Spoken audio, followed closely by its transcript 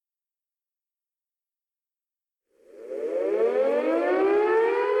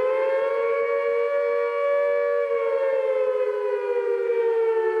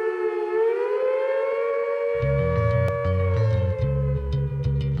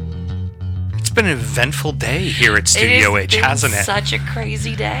been an eventful day here at Studio H, hasn't it? Such a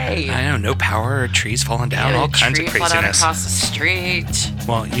crazy day. I know, no power, trees falling down, all kinds of craziness. Tree fell down across the street.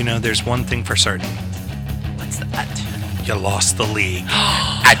 Well, you know, there's one thing for certain. What's that? You lost the league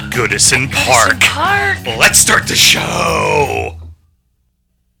at Goodison Park. Park. Let's start the show.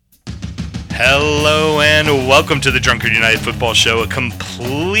 Hello and welcome to the Drunkard United Football Show, a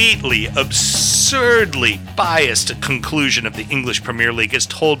completely, absurdly biased conclusion of the English Premier League as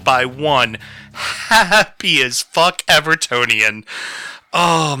told by one happy as fuck Evertonian.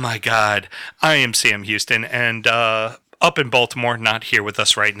 Oh my god, I am Sam Huston, and up in Baltimore, not here with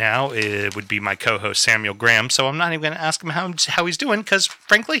us right now, it would be my co-host Samuel Graham, so I'm not even going to ask him how he's doing, because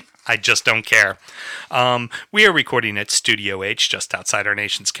frankly, I just don't care. We are recording at Studio H, just outside our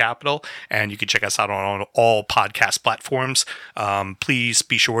nation's capital, and you can check us out on all podcast platforms. Please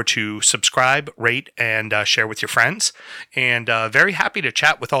be sure to subscribe, rate, and share with your friends. And very happy to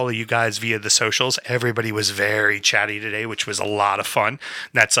chat with all of you guys via the socials. Everybody was very chatty today, which was a lot of fun.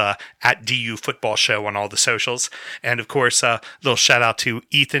 That's at DU Football Show on all the socials. And of course, a little shout out to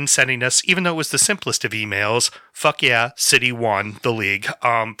Ethan sending us, even though it was the simplest of emails, fuck yeah, City won the league,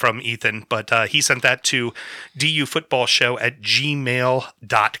 from Ethan, but he sent that to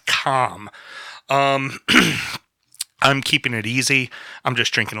dufootballshow@gmail.com. I'm keeping it easy. I'm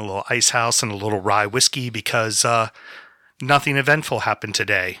just drinking a little Ice House and a little rye whiskey because nothing eventful happened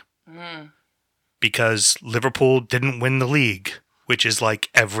today. Because Liverpool didn't win the league, which is like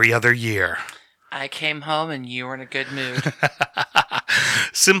every other year. I came home and you were in a good mood.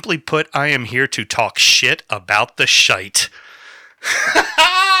 Simply put, I am here to talk shit about the shite.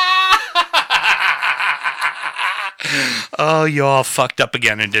 Oh, you all fucked up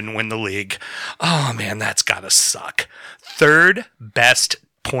again and didn't win the league. Oh, man, that's gotta suck. Third best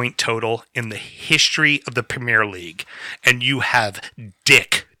point total in the history of the Premier League, and you have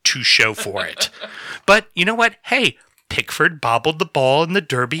dick to show for it. But you know what? Hey, Pickford bobbled the ball in the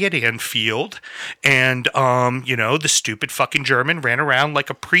derby at Anfield, and, the stupid fucking German ran around like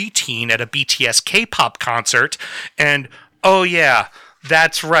a preteen at a BTS K-pop concert, and, oh yeah,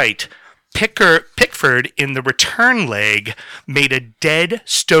 that's right, Pickford in the return leg made a dead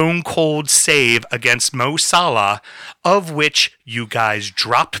stone-cold save against Mo Salah, of which you guys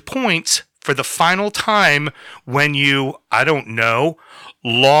dropped points for the final time when you,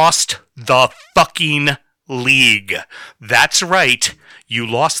 lost the fucking league. That's right. You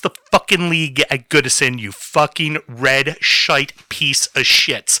lost the fucking league at Goodison, you fucking red shite piece of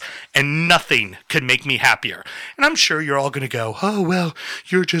shits. And nothing could make me happier. And I'm sure you're all going to go, oh, well,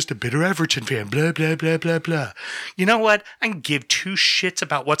 you're just a bitter Everton fan, blah, blah, blah, blah, blah. You know what? I can give two shits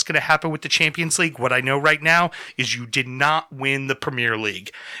about what's going to happen with the Champions League. What I know right now is you did not win the Premier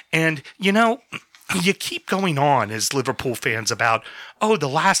League. And, you keep going on as Liverpool fans about, oh, the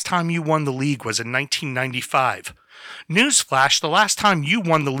last time you won the league was in 1995. Newsflash, the last time you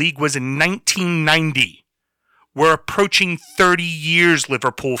won the league was in 1990. We're approaching 30 years,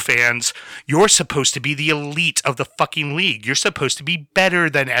 Liverpool fans. You're supposed to be the elite of the fucking league. You're supposed to be better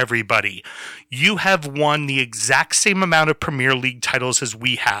than everybody. You have won the exact same amount of Premier League titles as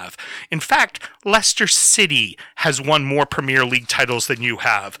we have. In fact, Leicester City has won more Premier League titles than you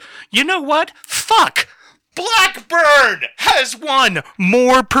have. You know what? Fuck! Blackburn has won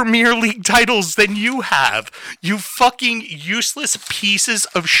more Premier League titles than you have. You fucking useless pieces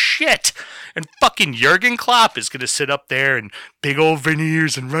of shit. And fucking Jurgen Klopp is going to sit up there and big old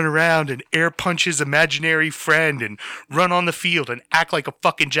veneers and run around and air punch his imaginary friend and run on the field and act like a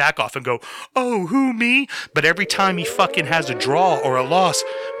fucking jackoff and go, oh, who, me? But every time he fucking has a draw or a loss,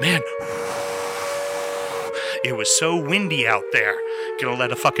 man, it was so windy out there. Gonna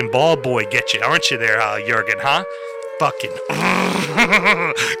let a fucking ball boy get you, aren't you there, Jurgen, huh? Fucking,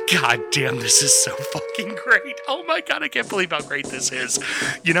 god damn, this is so fucking great. Oh my god, I can't believe how great this is.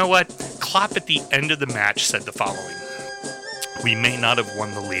 You know what? Klopp at the end of the match said the following. We may not have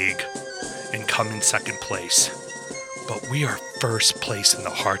won the league and come in second place, but we are first place in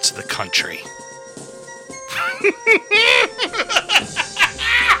the hearts of the country.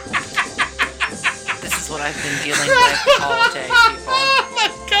 What I've been dealing with all day, people. Oh my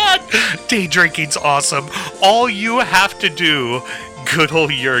god! Day drinking's awesome. All you have to do, good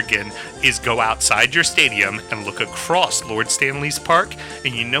old Jurgen, is go outside your stadium and look across Lord Stanley's Park,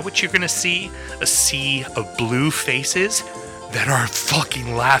 and you know what you're gonna see? A sea of blue faces that are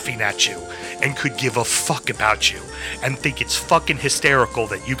fucking laughing at you and could give a fuck about you and think it's fucking hysterical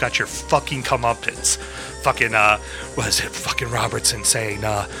that you got your fucking comeuppance. Fucking, fucking Robertson saying,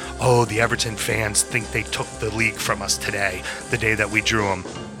 oh, the Everton fans think they took the league from us today, the day that we drew them.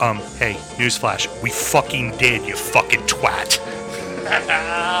 Hey, newsflash, we fucking did, you fucking twat.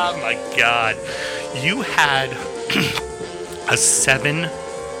 Oh my God. You had a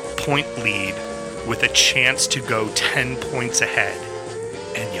 7-point lead with a chance to go 10 points ahead,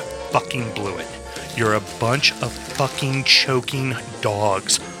 and you fucking blew it. You're a bunch of fucking choking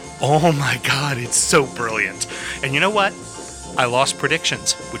dogs. Oh my God, it's so brilliant. And you know what? I lost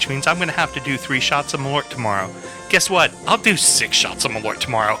predictions, which means I'm going to have to do 3 shots of Malort tomorrow. Guess what? I'll do 6 shots of Malort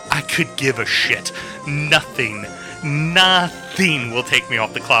tomorrow. I could give a shit. Nothing will take me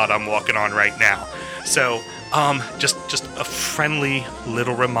off the cloud I'm walking on right now. So, just a friendly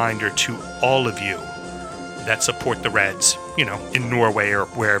little reminder to all of you that support the Reds, in Norway or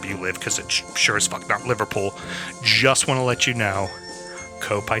wherever you live, because it's sure as fuck not Liverpool. Just want to let you know,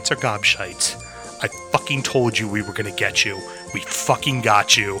 Copites are gobshites. I fucking told you we were going to get you. We fucking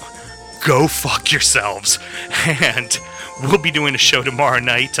got you. Go fuck yourselves. And we'll be doing a show tomorrow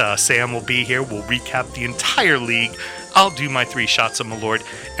night. Sam will be here. We'll recap the entire league. I'll do my 3 shots of Malort,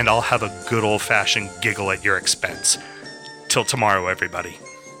 and I'll have a good old-fashioned giggle at your expense. Till tomorrow, everybody.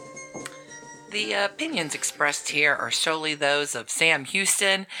 The opinions expressed here are solely those of Sam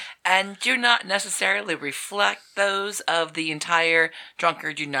Huston and do not necessarily reflect those of the entire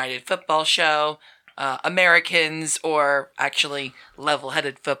Drunkard United football show, Americans, or actually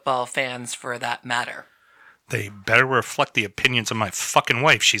level-headed football fans for that matter. They better reflect the opinions of my fucking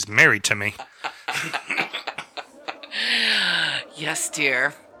wife. She's married to me. Yes,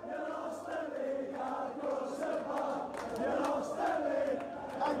 dear.